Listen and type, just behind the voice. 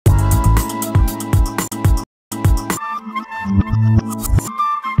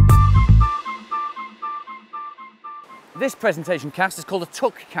This presentation cast is called a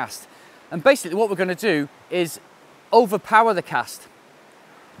tuck cast. And basically what we're going to do is overpower the cast.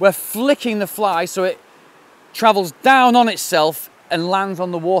 We're flicking the fly so it travels down on itself and lands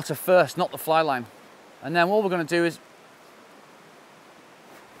on the water first, not the fly line. And then what we're going to do is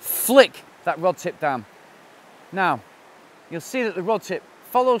flick that rod tip down. Now, you'll see that the rod tip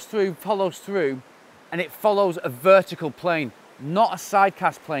follows through, and it follows a vertical plane, not a side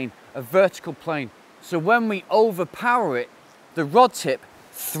cast plane, a vertical plane. So when we overpower it, the rod tip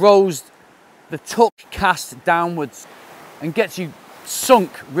throws the tuck cast downwards and gets you sunk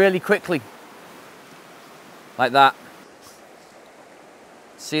really quickly. Like that.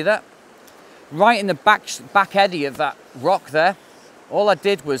 See that? Right in the back eddy of that rock there, all I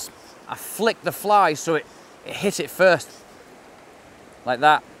did was I flicked the fly so it hit it first. Like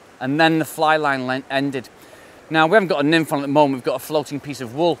that. And then the fly line ended. Now, we haven't got a nymph on at the moment, we've got a floating piece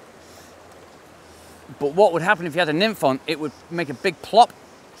of wool. But what would happen if you had a nymph on, it would make a big plop,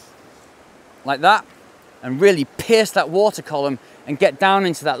 like that, and really pierce that water column and get down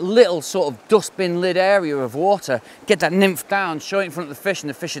into that little sort of dustbin lid area of water, get that nymph down, show it in front of the fish, and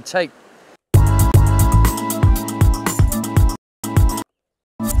the fish would take.